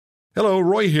Hello,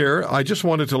 Roy here. I just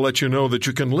wanted to let you know that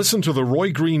you can listen to The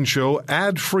Roy Green Show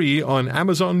ad-free on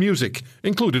Amazon Music,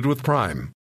 included with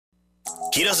Prime.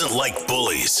 He doesn't like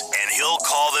bullies, and he'll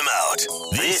call them out.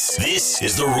 This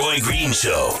is The Roy Green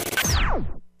Show.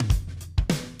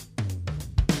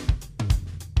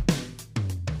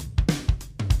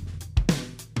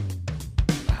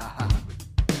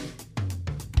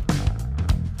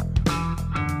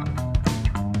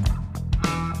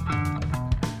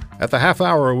 At the half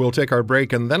hour, we'll take our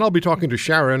break, and then I'll be talking to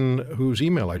Sharon, whose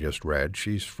email I just read.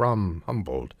 She's from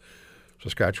Humboldt,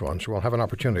 Saskatchewan, so we'll have an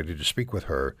opportunity to speak with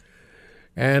her.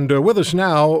 And with us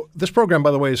now, this program,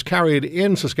 by the way, is carried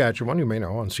in Saskatchewan, you may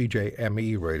know, on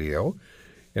CJME Radio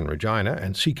in Regina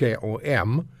and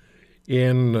CKOM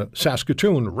in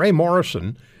Saskatoon. Ray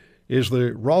Morrison is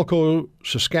the Ralco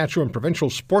Saskatchewan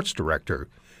Provincial Sports Director,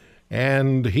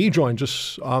 and he joins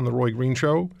us on The Roy Green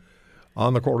Show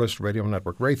on the Corus Radio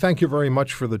Network. Ray, thank you very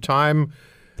much for the time.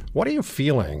 What are you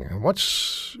feeling? What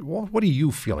are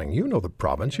you feeling? You know the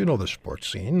province. You know the sports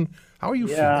scene. How are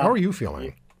you? How are you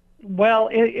feeling? Well,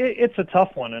 it's a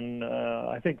tough one, and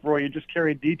I think, Roy, you just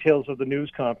carried details of the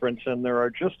news conference, and there are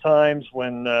just times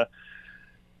when,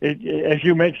 as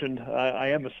you mentioned,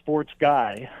 I am a sports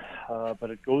guy, but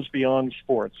it goes beyond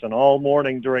sports. And all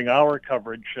morning during our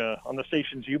coverage on the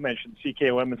stations you mentioned,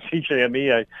 CKOM and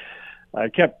CJME, I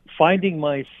kept finding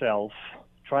myself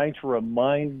trying to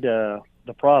remind the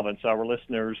province, our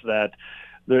listeners, that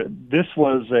this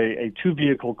was a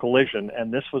two-vehicle collision,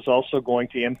 and this was also going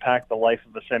to impact the life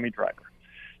of a semi-driver.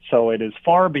 So it is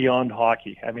far beyond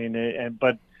hockey. I mean,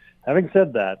 but having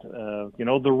said that,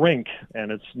 the rink,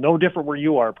 and it's no different where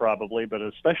you are probably, but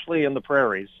especially in the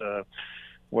prairies,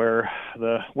 where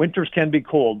the winters can be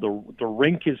cold, the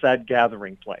rink is that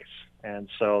gathering place. And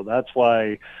so that's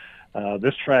why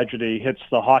this tragedy hits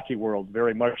the hockey world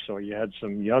very much so. You had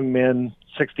some young men,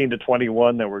 16 to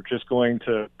 21, that were just going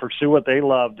to pursue what they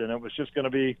loved, and it was just going to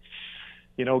be,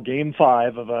 Game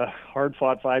 5 of a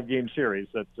hard-fought 5-game series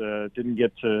that didn't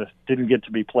get to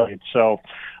be played. So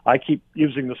I keep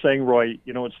using the saying, Roy,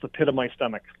 it's the pit of my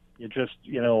stomach. You just,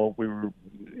 I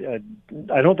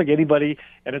don't think anybody,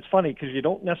 and it's funny because you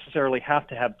don't necessarily have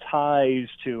to have ties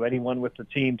to anyone with the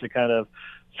team to kind of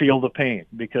feel the pain,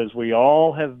 because we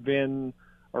all have been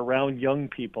around young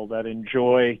people that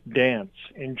enjoy dance,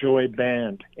 enjoy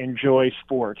band, enjoy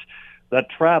sport, that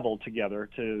travel together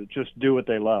to just do what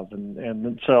they love.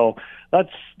 And so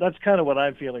that's kind of what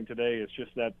I'm feeling today, is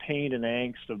just that pain and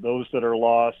angst of those that are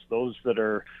lost, those that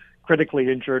are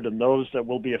critically injured, and those that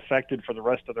will be affected for the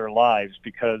rest of their lives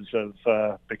because of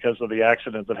the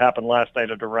accident that happened last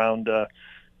night at around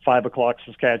 5 o'clock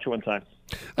Saskatchewan time.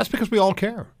 That's because we all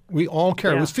care. We all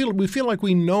care. Yeah. We feel like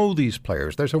we know these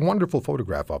players. There's a wonderful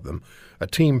photograph of them, a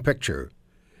team picture.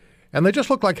 And they just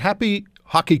look like happy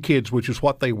hockey kids, which is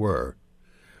what they were.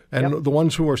 And the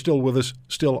ones who are still with us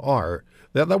still are.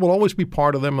 That will always be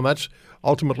part of them, and that's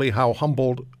ultimately how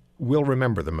Humboldt will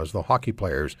remember them, as the hockey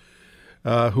players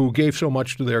who gave so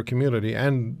much to their community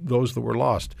and those that were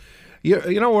lost.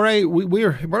 Ray,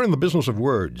 we're in the business of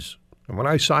words. And when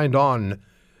I signed on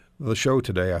the show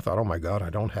today, I thought, oh my God,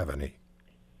 I don't have any.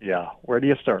 Yeah. Where do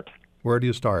you start?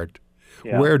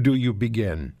 Yeah. Where do you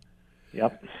begin?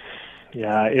 Yep.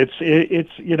 Yeah,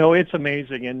 it's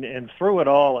amazing, and through it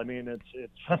all, I mean, it's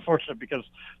unfortunate because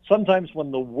sometimes when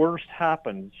the worst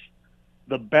happens,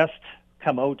 the best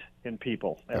come out in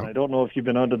people. And I don't know if you've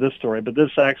been onto this story, but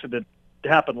this accident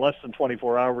happened less than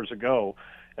 24 hours ago,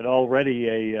 and already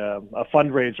a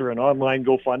fundraiser, an online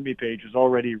GoFundMe page, has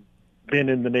already been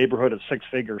in the neighborhood of 6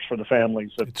 figures for the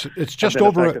families. It's just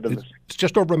over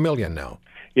 $1 million now.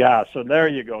 Yeah, so there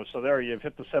you go. So there you've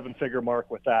hit the 7-figure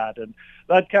mark with that, and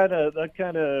that kind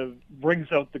of brings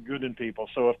out the good in people.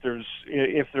 So if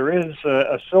there is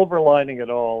a silver lining at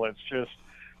all, it's just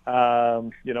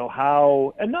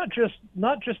how, and not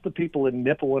just the people in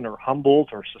Nipawin or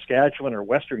Humboldt or Saskatchewan or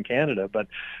Western Canada, but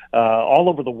all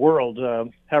over the world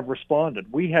have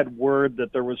responded. We had word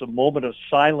that there was a moment of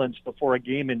silence before a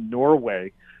game in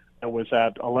Norway that was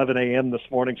at 11 a.m. this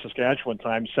morning Saskatchewan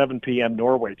time, 7 p.m.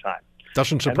 Norway time.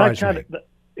 Doesn't surprise me.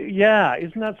 Yeah,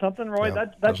 isn't that something, Roy? Yeah,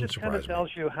 that just kind of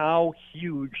tells you how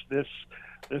huge this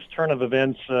turn of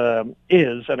events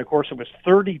is. And of course, it was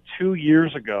 32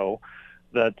 years ago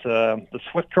that the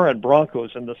Swift Current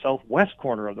Broncos in the southwest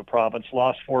corner of the province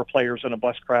lost 4 players in a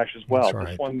bus crash as well.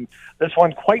 That's right. This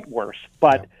one quite worse,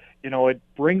 but it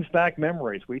brings back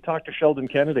memories. We talked to Sheldon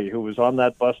Kennedy, who was on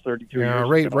that bus 32 years ago.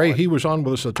 Ray, he was on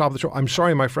with us at the top of the show. I'm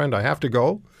sorry, my friend, I have to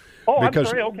go. Oh, I'm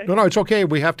sorry. Okay. No, it's okay.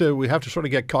 We have to sort of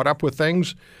get caught up with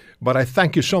things. But I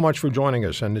thank you so much for joining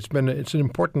us, and it's an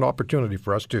important opportunity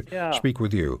for us to speak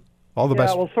with you. All the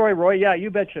best. Well, sorry, Roy. Yeah, you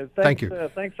betcha. Thank you.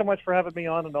 Thanks so much for having me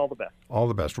on, and all the best. All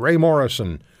the best. Ray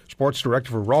Morrison, Sports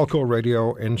Director for Rolco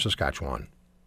Radio in Saskatchewan.